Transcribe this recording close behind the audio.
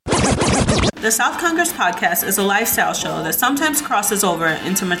The South Congress podcast is a lifestyle show that sometimes crosses over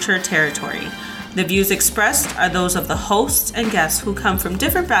into mature territory. The views expressed are those of the hosts and guests who come from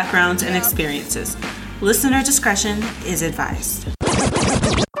different backgrounds and experiences. Listener discretion is advised.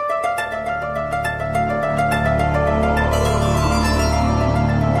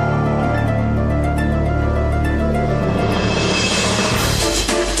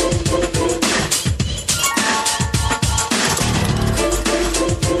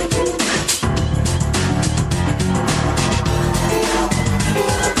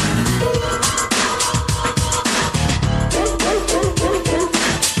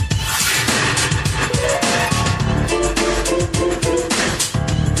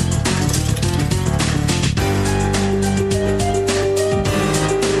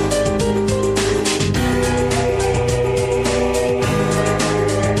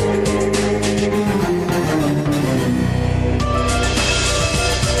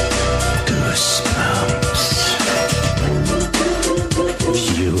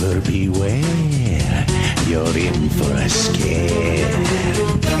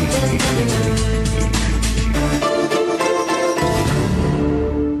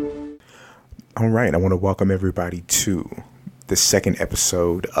 All right, I want to welcome everybody to the second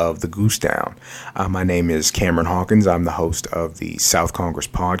episode of The Goose Down. My name is Cameron Hawkins. I'm the host of the South Congress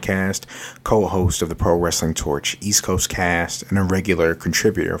podcast, co-host of the Pro Wrestling Torch East Coast cast, and a regular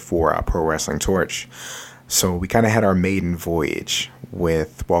contributor for Pro Wrestling Torch. So we kind of had our maiden voyage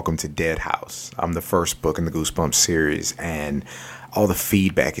with Welcome to Deadhouse. The first book in the Goosebumps series, and all the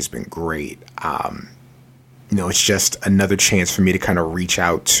feedback has been great. It's just another chance for me to kind of reach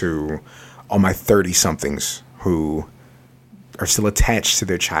out to all my 30-somethings who are still attached to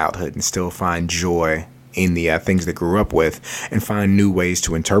their childhood and still find joy in the things they grew up with and find new ways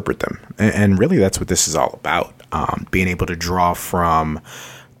to interpret them. And really, that's what this is all about, being able to draw from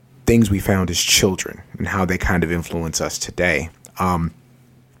things we found as children and how they kind of influence us today.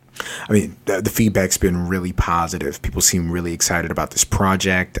 The feedback's been really positive. People seem really excited about this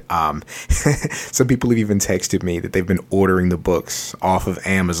project. Some people have even texted me that they've been ordering the books off of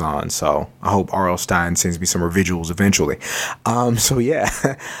Amazon. So I hope R.L. Stine sends me some residuals eventually.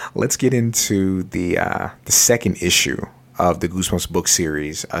 Let's get into the second issue of the Goosebumps book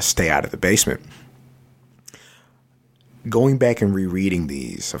series, Stay Out of the Basement. Going back and rereading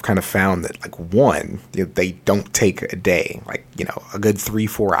these, I've kind of found that, they don't take a day. A good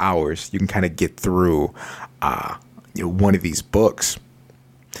 3-4 hours, you can kind of get through, one of these books.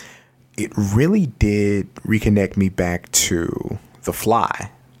 It really did reconnect me back to The Fly,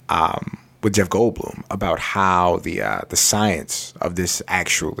 with Jeff Goldblum, about how the science of this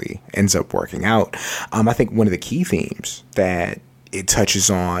actually ends up working out. I think one of the key themes that it touches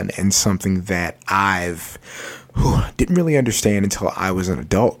on, and something that I've didn't really understand until I was an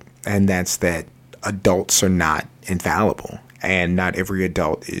adult, and that's that adults are not infallible, and not every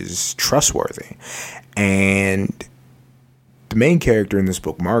adult is trustworthy. And the main character in this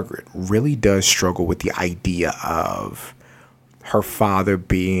book, Margaret, really does struggle with the idea of her father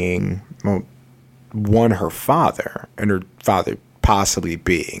being, her father, and her father possibly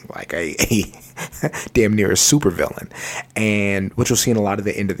being like a damn near a supervillain. And what you'll see in a lot of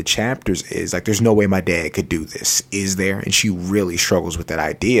the end of the chapters is there's no way my dad could do this, is there? And she really struggles with that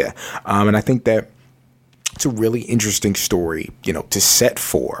idea. And I think that it's a really interesting story, to set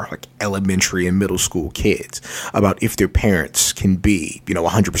for elementary and middle school kids about if their parents can be,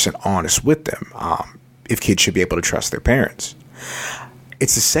 100% honest with them, if kids should be able to trust their parents.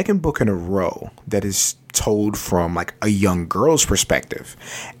 It's the second book in a row that is told from a young girl's perspective.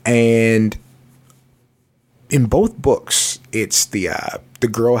 And in both books, it's the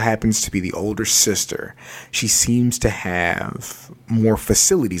girl happens to be the older sister. She seems to have more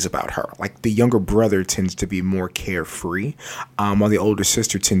facilities about her. The younger brother tends to be more carefree, while the older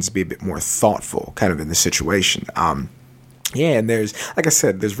sister tends to be a bit more thoughtful kind of in the situation. And there's, like I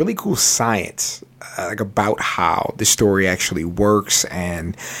said, there's really cool science about how the story actually works,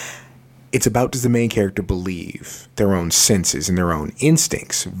 and it's about, does the main character believe their own senses and their own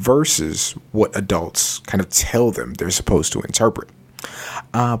instincts versus what adults kind of tell them they're supposed to interpret.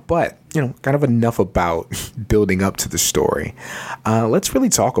 But kind of enough about building up to the story. Let's really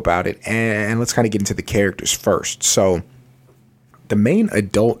talk about it, and let's kind of get into the characters first. So the main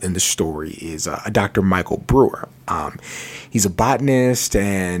adult in the story is a Dr. Michael Brewer. He's a botanist,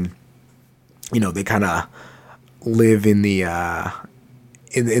 and they kind of live in the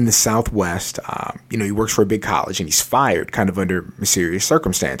in the Southwest. He works for a big college, and he's fired kind of under mysterious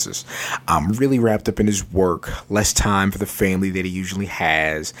circumstances. Really wrapped up in his work, less time for the family that he usually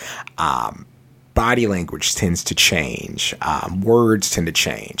has. By body language tends to change. Words tend to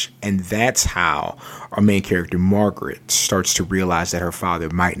change. And that's how our main character, Margaret, starts to realize that her father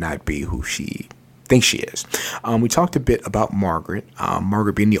might not be who she thinks she is. We talked a bit about Margaret.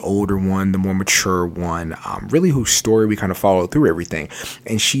 Margaret being the older one, the more mature one, really whose story we kind of follow through everything.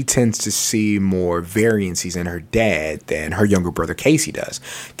 And she tends to see more variances in her dad than her younger brother Casey does.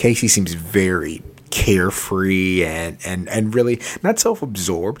 Casey seems very carefree and really not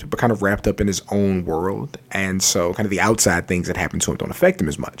self-absorbed, but kind of wrapped up in his own world. And so kind of the outside things that happen to him don't affect him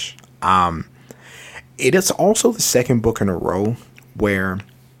as much. It is also the second book in a row where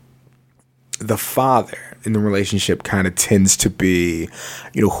the father in the relationship kind of tends to be,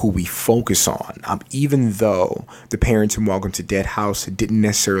 who we focus on. Even though the parents in Welcome to Dead House didn't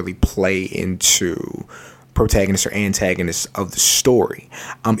necessarily play into protagonists or antagonists of the story.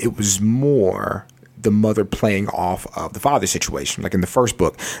 It was more the mother playing off of the father situation. Like in the first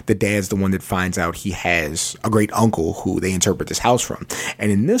book, the dad's the one that finds out he has a great uncle who they interpret this house from.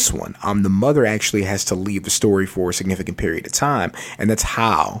 And in this one, the mother actually has to leave the story for a significant period of time. And that's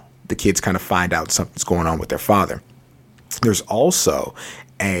how the kids kind of find out something's going on with their father. There's also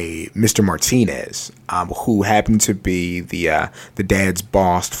a Mr. Martinez, who happened to be the dad's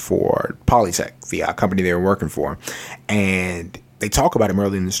boss for Polytech, the company they were working for. And they talk about him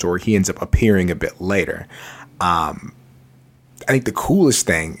early in the story. He ends up appearing a bit later. I think the coolest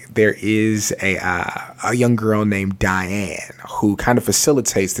thing, there is a young girl named Diane who kind of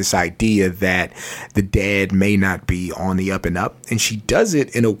facilitates this idea that the dad may not be on the up and up. And she does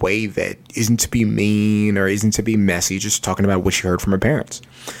it in a way that isn't to be mean or isn't to be messy, just talking about what she heard from her parents.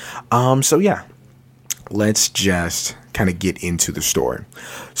 So yeah, let's just kind of get into the story.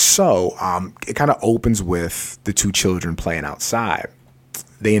 So it kind of opens with the two children playing outside.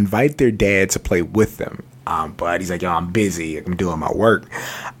 They invite their dad to play with them. But he's like, I'm busy. I'm doing my work.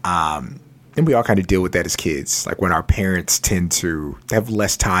 And we all kind of deal with that as kids. Like when our parents tend to have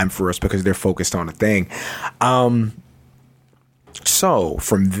less time for us because they're focused on a thing. So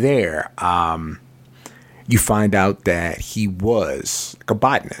from there, you find out that he was like a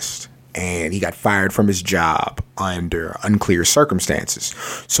botanist and he got fired from his job under unclear circumstances.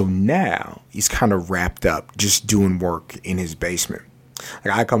 So now he's kind of wrapped up just doing work in his basement.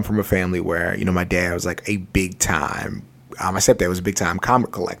 Like I come from a family where, my dad was like a big time, my stepdad was a big time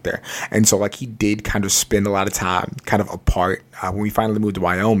comic collector. And so like he did kind of spend a lot of time kind of apart. When we finally moved to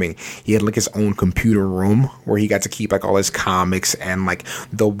Wyoming, he had like his own computer room where he got to keep like all his comics and like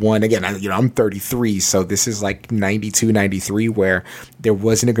the one, again, I'm 33. So this is like 92, 93 where there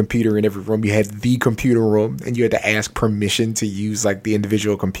wasn't a computer in every room. You had the computer room and you had to ask permission to use like the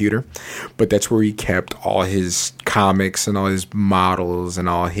individual computer. But that's where he kept all his comics and all his models and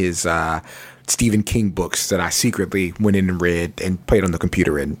all his, Stephen King books that I secretly went in and read and played on the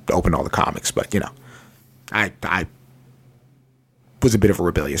computer and opened all the comics. But, I was a bit of a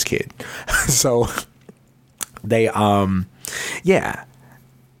rebellious kid. So they find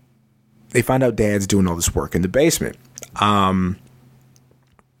out dad's doing all this work in the basement. And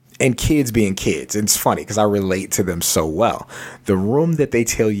kids being kids. And it's funny because I relate to them so well. The room that they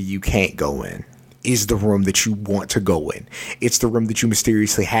tell you can't go in is the room that you want to go in. It's the room that you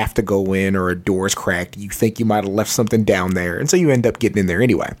mysteriously have to go in, or a door's cracked. You think you might have left something down there, and so you end up getting in there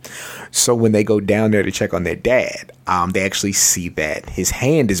anyway. So when they go down there to check on their dad, they actually see that his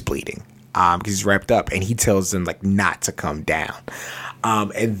hand is bleeding because he's wrapped up, and he tells them like not to come down.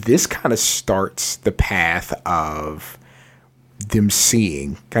 And this kind of starts the path of them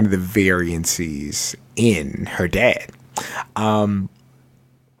seeing kind of the variances in her dad.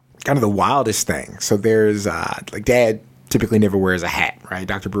 Kind of the wildest thing. So there's like dad typically never wears a hat, right?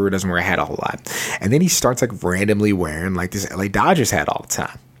 Dr. Brewer doesn't wear a hat a whole lot. And then he starts like randomly wearing like this LA Dodgers hat all the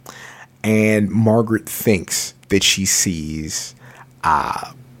time. And Margaret thinks that she sees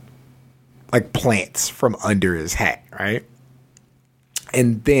like plants from under his hat, right?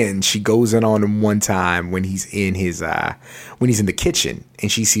 And then she goes in on him one time when he's in his when he's in the kitchen,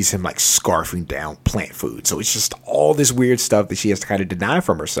 and she sees him like scarfing down plant food. So it's just all this weird stuff that she has to kind of deny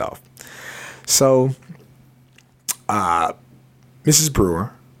from herself. So Mrs.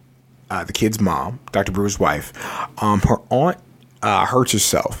 Brewer, the kid's mom, Dr. Brewer's wife, her aunt hurts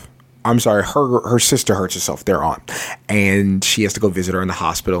herself. I'm sorry, her sister hurts herself, their aunt, and she has to go visit her in the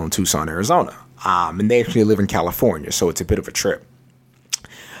hospital in Tucson, Arizona. And they actually live in California, so it's a bit of a trip.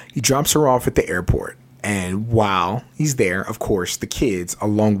 He drops her off at the airport, and while he's there, of course, the kids,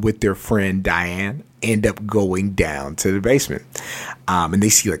 along with their friend Diane, end up going down to the basement. And they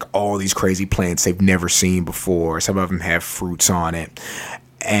see like all these crazy plants they've never seen before. Some of them have fruits on it.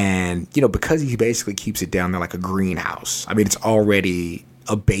 And, because he basically keeps it down there like a greenhouse. I mean, it's already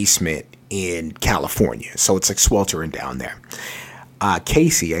a basement in California. So it's like sweltering down there.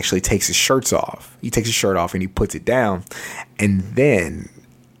 Casey actually takes his shirt off. He takes his shirt off and he puts it down. And then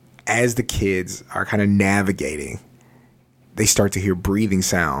as the kids are kind of navigating, they start to hear breathing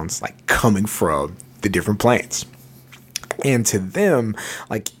sounds like coming from the different plants. And to them,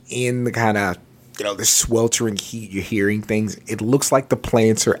 like in the kind of, the sweltering heat, you're hearing things. It looks like the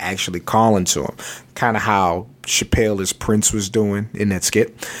plants are actually calling to them. Kind of how Chappelle as Prince was doing in that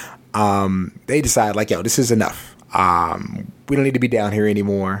skit. They decide like, this is enough. We don't need to be down here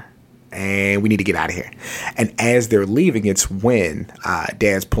anymore. And we need to get out of here. And as they're leaving, it's when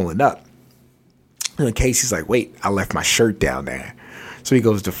Dad's pulling up. And Casey's like, wait, I left my shirt down there. So he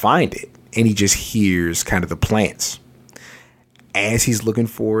goes to find it. And he just hears kind of the plants. As he's looking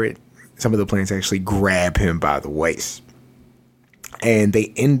for it, some of the plants actually grab him by the waist. And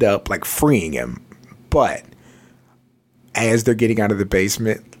they end up like freeing him. But as they're getting out of the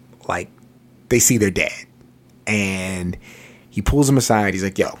basement, like they see their dad. And he pulls them aside. He's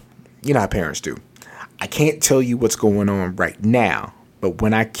like, yo, you know how parents do. I can't tell you what's going on right now, but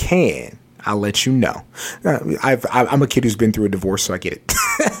when I can, I'll let you know. I'm a kid who's been through a divorce, so I get it.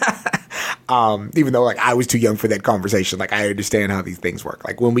 Even though like I was too young for that conversation, like I understand how these things work.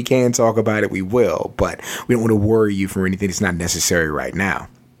 Like when we can talk about it, we will, but we don't want to worry you for anything that's not necessary right now.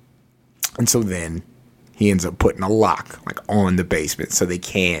 And so then he ends up putting a lock like on the basement so they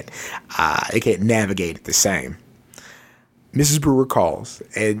can't navigate it the same. Mrs. Brewer calls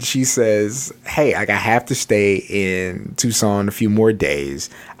and she says, hey, I have to stay in Tucson a few more days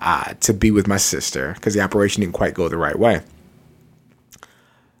to be with my sister because the operation didn't quite go the right way.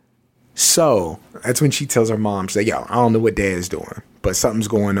 So that's when she tells her mom, she's like, yo, I don't know what Dad's doing, but something's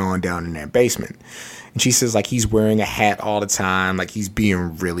going on down in that basement. And she says, like, he's wearing a hat all the time, like he's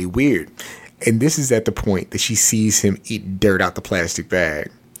being really weird. And this is at the point that she sees him eat dirt out the plastic bag.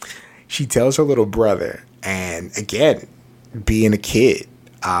 She tells her little brother, and again, being a kid,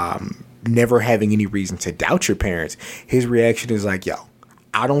 never having any reason to doubt your parents, his reaction is like, yo,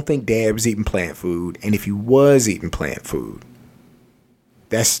 I don't think Dad was eating plant food. And if he was eating plant food,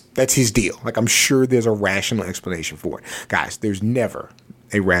 that's his deal. Like, I'm sure there's a rational explanation for it. Guys, there's never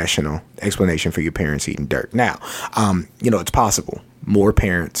a rational explanation for your parents eating dirt. Now, it's possible more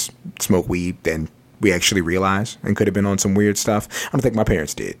parents smoke weed than we actually realize and could have been on some weird stuff. I don't think my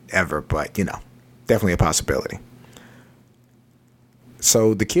parents did ever, but, definitely a possibility.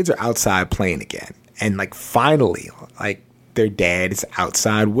 So the kids are outside playing again. And like finally, like their dad is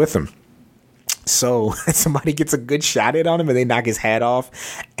outside with them. So somebody gets a good shot at on him and they knock his hat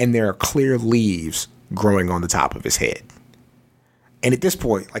off. And there are clear leaves growing on the top of his head. And at this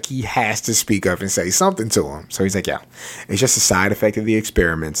point, like he has to speak up and say something to him. So he's like, yeah, it's just a side effect of the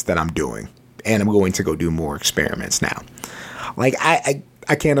experiments that I'm doing. And I'm going to go do more experiments now. Like I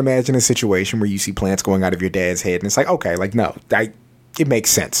can't imagine a situation where you see plants going out of your dad's head. And it's like, okay, like, no, it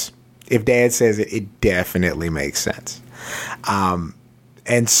makes sense. If Dad says it, it definitely makes sense.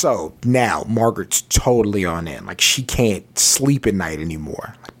 And so now Margaret's totally on in. Like she can't sleep at night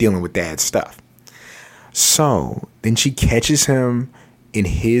anymore, like, dealing with Dad's stuff. So then she catches him in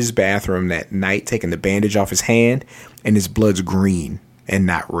his bathroom that night, taking the bandage off his hand, and his blood's green and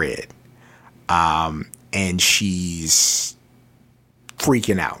not red. And she's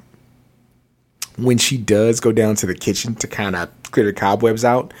freaking out. When she does go down to the kitchen to kind of clear the cobwebs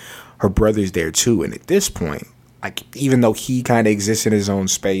out, her brother's there too. And at this point, like, even though he kind of exists in his own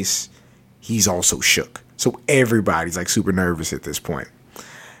space, he's also shook. So everybody's like super nervous at this point.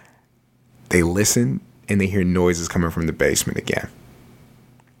 They listen and they hear noises coming from the basement again.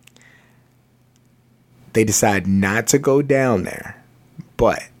 They decide not to go down there.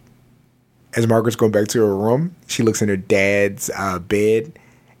 But as Margaret's going back to her room, she looks in her dad's bed,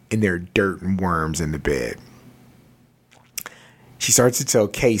 and there are dirt and worms in the bed. She starts to tell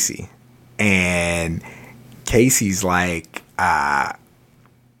Casey, and Casey's like,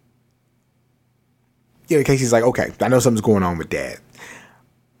 Casey's like, okay, I know something's going on with Dad.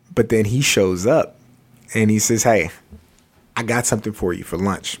 But then he shows up, and he says, hey, I got something for you for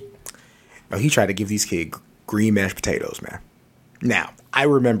lunch. Now, he tried to give these kids green mashed potatoes, man. Now, I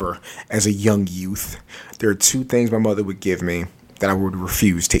remember as a young youth, there are two things my mother would give me that I would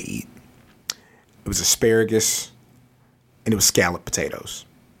refuse to eat. It was asparagus and it was scalloped potatoes.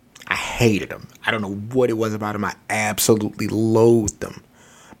 I hated them. I don't know what it was about them. I absolutely loathed them.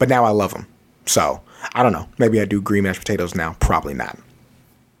 But now I love them. So, I don't know. Maybe I do green mashed potatoes now. Probably not.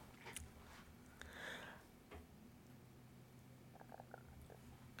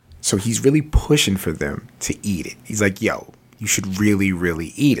 So he's really pushing for them to eat it. He's like, yo, you should really,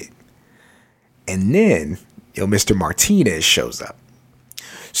 really eat it. And then, Mr. Martinez shows up.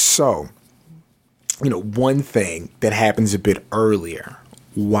 So one thing that happens a bit earlier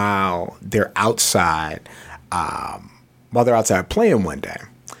while they're outside, playing one day.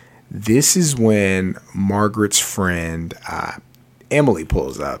 This is when Margaret's friend Emily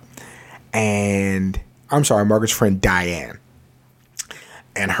pulls up, Margaret's friend Diane,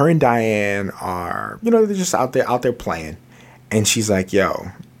 and her and Diane are, they're just out there playing, and she's like,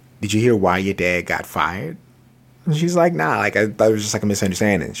 "Yo, did you hear why your dad got fired?" And she's like, "Nah, I thought it was just a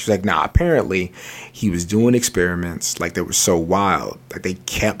misunderstanding." She's like, "Nah, apparently he was doing experiments that were so wild that they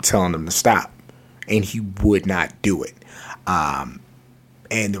kept telling him to stop, and he would not do it.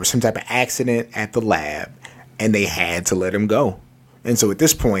 And there was some type of accident at the lab, and they had to let him go. And so at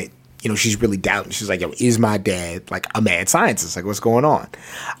this point, she's really doubting. She's like, "Yo, is my dad a mad scientist? What's going on?"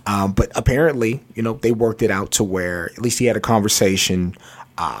 But apparently, they worked it out to where at least he had a conversation,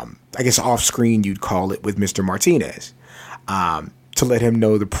 I guess off screen you'd call it, with Mr. Martinez, to let him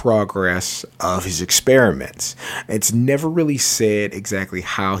know the progress of his experiments. It's never really said exactly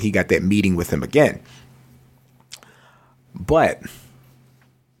how he got that meeting with him again. But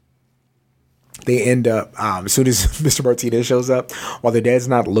they end up, as soon as Mr. Martinez shows up, while their dad's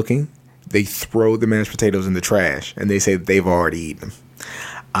not looking, they throw the mashed potatoes in the trash, and they say that they've already eaten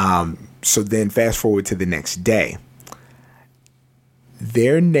them. So then fast forward to the next day.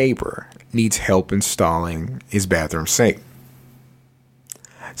 Their neighbor needs help installing his bathroom sink.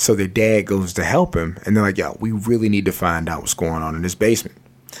 So their dad goes to help him, and they're like, "Yo, we really need to find out what's going on in this basement."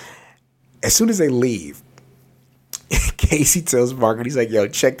 As soon as they leave, Casey tells Margaret, he's like, "Yo,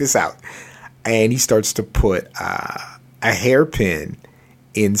 check this out." And he starts to put a hairpin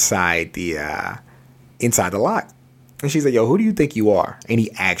inside the lock. And she's like, "Yo, who do you think you are?" And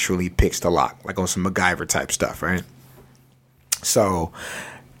he actually picks the lock, on some MacGyver type stuff, right? So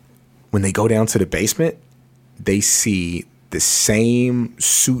when they go down to the basement, they see the same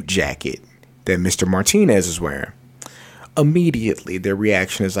suit jacket that Mr. Martinez is wearing. Immediately, their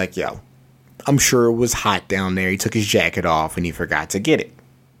reaction is like, "Yo, I'm sure it was hot down there. He took his jacket off and he forgot to get it."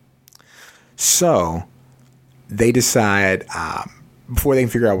 So they decide, before they can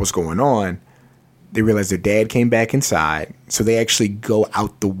figure out what's going on, they realize their dad came back inside. So they actually go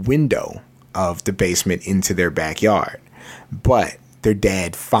out the window of the basement into their backyard. But their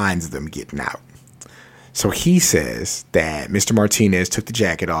dad finds them getting out. So he says that Mr. Martinez took the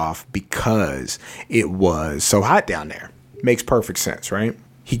jacket off because it was so hot down there. Makes perfect sense, right?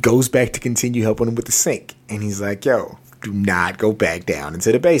 He goes back to continue helping him with the sink. And he's like, "Yo, do not go back down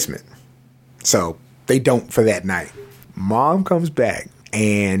into the basement." So they don't for that night. Mom comes back,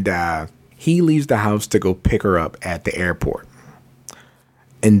 and he leaves the house to go pick her up at the airport.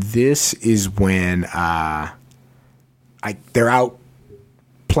 And this is when they're out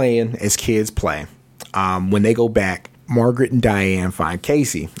playing as kids play. When they go back, Margaret and Diane find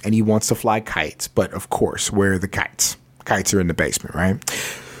Casey, and he wants to fly kites. But of course, where are the kites? Kites are in the basement, right?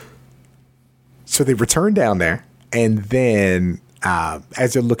 So they return down there, and then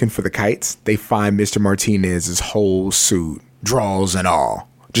as they're looking for the kites, they find Mr. Martinez's whole suit, drawers and all,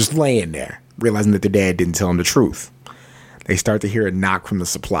 just laying there, realizing that their dad didn't tell them the truth. They start to hear a knock from the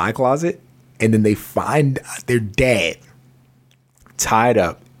supply closet, and then they find their dad tied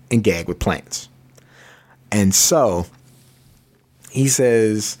up and gagged with plants. And so he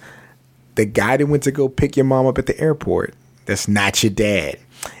says, "The guy that went to go pick your mom up at the airport, that's not your dad.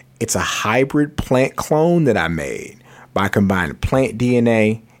 It's a hybrid plant clone that I made by combining plant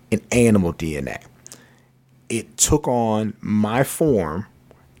DNA and animal DNA. It took on my form,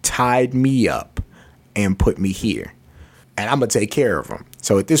 tied me up, and put me here. And I'm going to take care of him."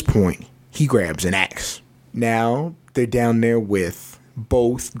 So at this point, he grabs an axe. Now they're down there with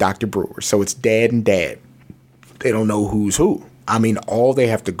both Dr. Breuer. So it's dad and dad. They don't know who's who. I mean, all they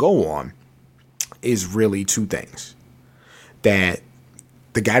have to go on is really two things. That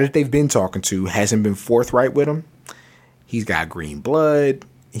the guy that they've been talking to hasn't been forthright with them. He's got green blood.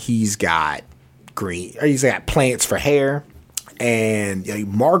 He's got plants for hair. And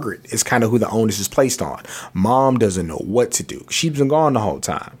Margaret is kind of who the onus is placed on. Mom doesn't know what to do. She's been gone the whole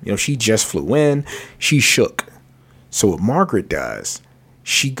time. She just flew in. She shook. So what Margaret does,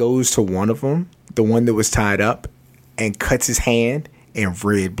 she goes to one of them, the one that was tied up, and cuts his hand, and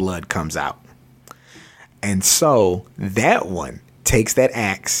red blood comes out. And so that one takes that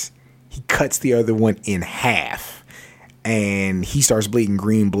axe. He cuts the other one in half. And he starts bleeding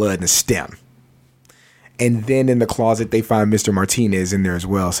green blood in the stem. And then in the closet, they find Mr. Martinez in there as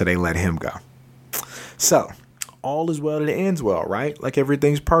well, so they let him go. So, all is well that ends well, right?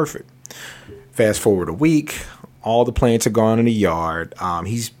 Everything's perfect. Fast forward a week, all the plants are gone in the yard.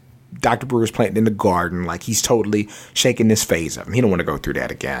 Dr. Breuer's planting in the garden, he's totally shaking this phase of him. He don't want to go through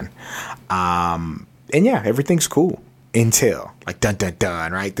that again. yeah, everything's cool until like dun dun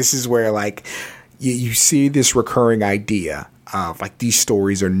dun, right? This is where like you see this recurring idea of like these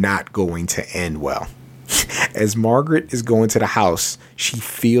stories are not going to end well. As Margaret is going to the house, she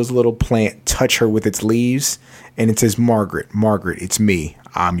feels a little plant touch her with its leaves, and it says, Margaret, it's me.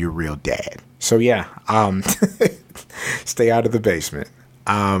 I'm your real dad. So yeah, Stay Out of the Basement.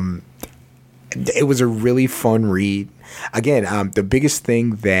 It was a really fun read. Again, the biggest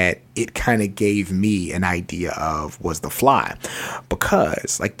thing that it kind of gave me an idea of was The Fly,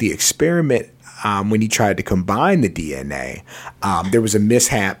 because like the experiment, when he tried to combine the DNA, there was a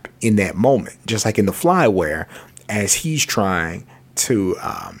mishap in that moment, just like in The Fly, where as he's trying to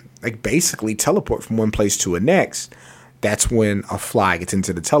like basically teleport from one place to the next, that's when a fly gets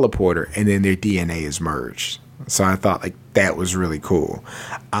into the teleporter and then their DNA is merged. So I thought like that was really cool.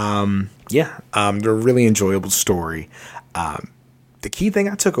 They're a really enjoyable story. The key thing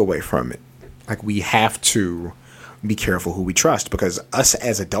I took away from it, like we have to be careful who we trust, because us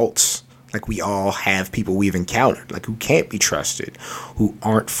as adults, like we all have people we've encountered, like who can't be trusted, who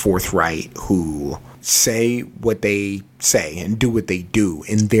aren't forthright, who say what they say and do what they do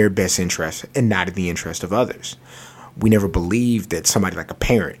in their best interest and not in the interest of others. We never believed that somebody like a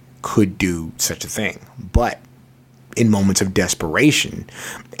parent could do such a thing, but in moments of desperation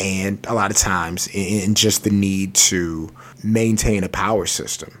and a lot of times in just the need to maintain a power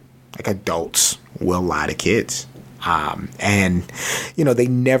system, like adults will lie to kids. And, you know, they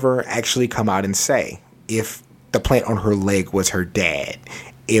never actually come out and say if the plant on her leg was her dad,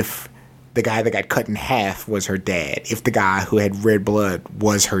 if the guy that got cut in half was her dad, if the guy who had red blood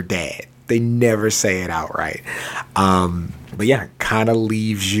was her dad. They never say it outright. But yeah, kind of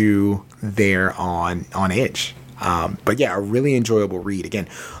leaves you there on edge. But yeah, a really enjoyable read. Again,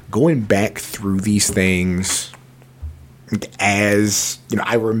 going back through these things as, you know,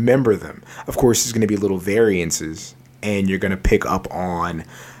 I remember them. Of course, there's going to be little variances, and you're going to pick up on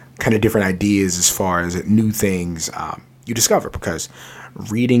kind of different ideas as far as new things you discover, because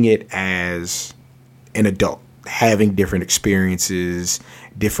reading it as an adult, having different experiences,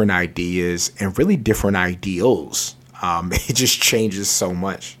 different ideas, and really different ideals, it just changes so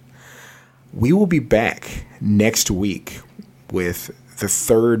much. We will be back next week with the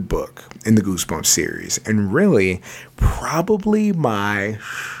third book in the Goosebumps series, and really probably my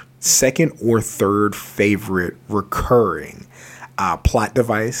second or third favorite recurring plot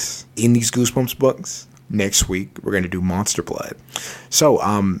device in these Goosebumps books. Next week, we're going to do Monster Blood. So,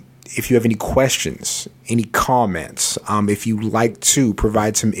 if you have any questions, any comments, if you'd like to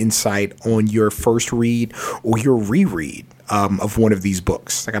provide some insight on your first read or your reread of one of these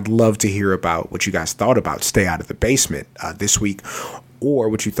books, like I'd love to hear about what you guys thought about Stay Out of the Basement this week, or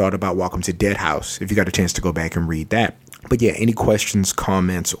what you thought about Welcome to Dead House, if you got a chance to go back and read that. But yeah, any questions,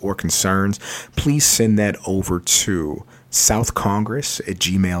 comments, or concerns, please send that over to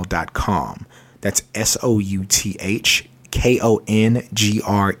southcongress@gmail.com. That's SOUTHKONGRESS,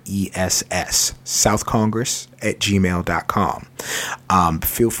 southcongress@gmail.com.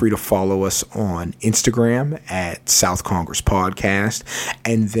 Feel free to follow us on Instagram at South Congress Podcast,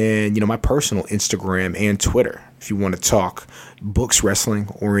 and then, you know, my personal Instagram and Twitter if you want to talk books, wrestling,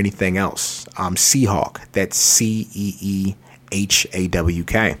 or anything else. Seahawk, that's CEEHAWK.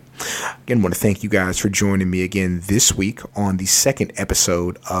 Again, want to thank you guys for joining me again this week on the second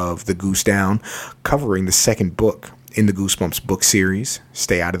episode of The Goose Down, covering the second book in the Goosebumps book series,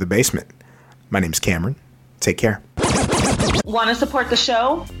 Stay Out of the Basement. My name's Cameron. Take care. Want to support the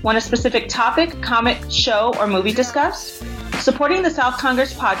show? Want a specific topic, comic, show, or movie discussed? Supporting the South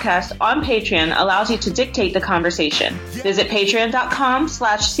Congress Podcast on Patreon allows you to dictate the conversation. Visit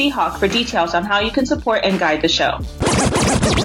patreon.com/Seahawk for details on how you can support and guide the show.